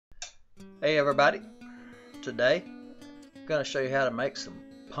Hey everybody, today I'm going to show you how to make some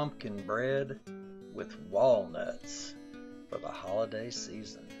pumpkin bread with walnuts for the holiday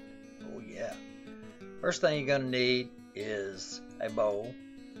season. Oh yeah. First thing you're going to need is a bowl,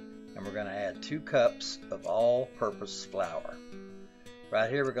 and we're going to add 2 cups of all-purpose flour. Right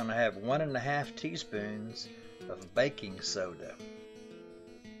here we're going to have 1.5 teaspoons of baking soda.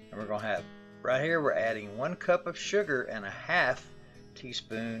 And we're going to have, right here we're adding 1 cup of sugar and 1/2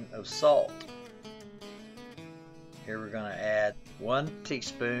 teaspoon of salt. Here we're going to add 1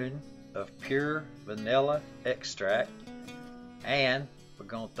 teaspoon of pure vanilla extract, and we're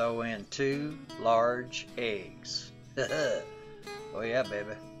going to throw in 2 large eggs. Oh yeah,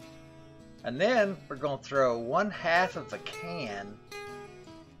 baby. And then we're going to throw 1/2 of a can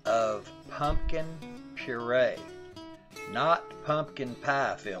of pumpkin puree, not pumpkin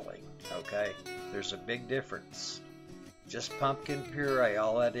pie filling, okay? There's a big difference. Just pumpkin puree,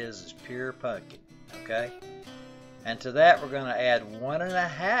 all that is pure pumpkin, okay? And to that we're going to add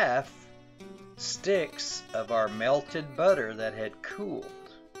 1.5 sticks of our melted butter that had cooled,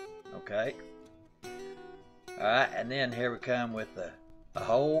 okay? Alright, and then here we come with a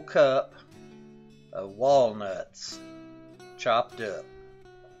whole cup of walnuts chopped up.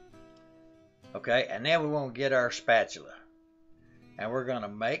 Okay, and then we want to get our spatula, and we're going to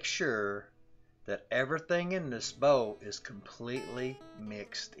make sure that everything in this bowl is completely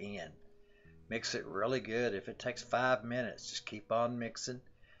mixed in. Mix it really good. If it takes 5 minutes, just keep on mixing.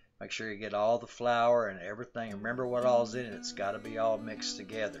 Make sure you get all the flour and everything. Remember what all's in it. It's got to be all mixed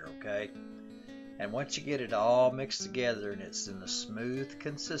together, okay? And once you get it all mixed together and it's in a smooth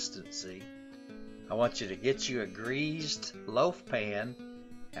consistency, I want you to get you a greased loaf pan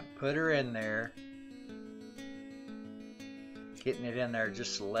and put her in there, getting it in there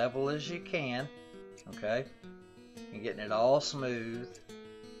just level as you can, okay, and getting it all smooth.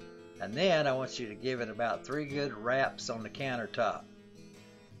 And then I want you to give it about 3 good raps on the countertop.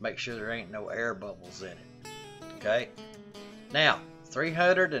 Make sure there ain't no air bubbles in it, okay? Now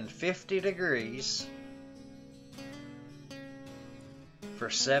 350 degrees for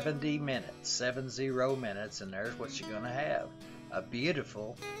 70 minutes, and there's what you're gonna have. A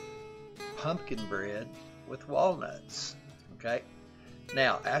beautiful pumpkin bread with walnuts. Okay,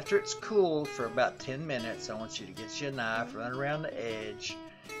 now after it's cooled for about 10 minutes, I want you to get you a knife, run around the edge,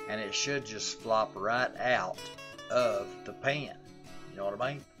 and it should just flop right out of the pan. You know what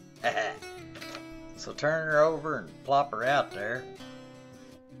I mean? So turn her over and plop her out there,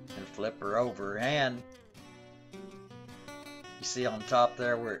 and flip her over, and you see on top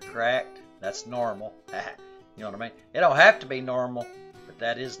there where it cracked? That's normal. You know what I mean? It don't have to be normal, but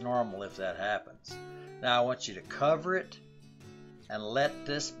that is normal if that happens. Now I want you to cover it and let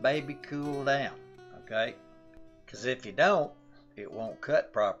this baby cool down, okay? Because if you don't, it won't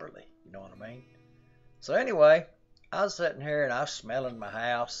cut properly. You know what I mean? So anyway, I was sitting here and I was smelling my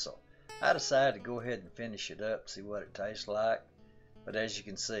house, so I decided to go ahead and finish it up, see what it tastes like. But as you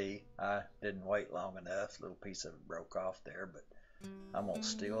can see, I didn't wait long enough. A little piece of it broke off there, but I'm gonna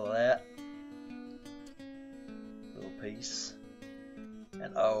steal that piece.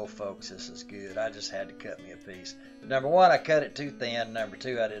 And oh folks, this is good. I just had to cut me a piece. Number 1, I cut it too thin. Number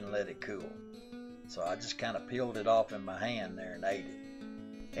 2, I didn't let it cool, so I just kind of peeled it off in my hand there and ate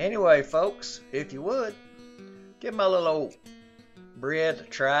it. Anyway folks, if you would give my little old bread a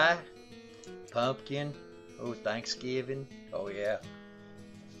try. Pumpkin, oh, Thanksgiving, oh yeah.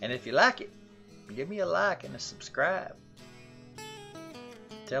 And if you like it, give me a like and a subscribe.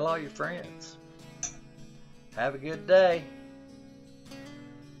 Tell all your friends. Have a good day.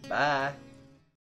 Bye.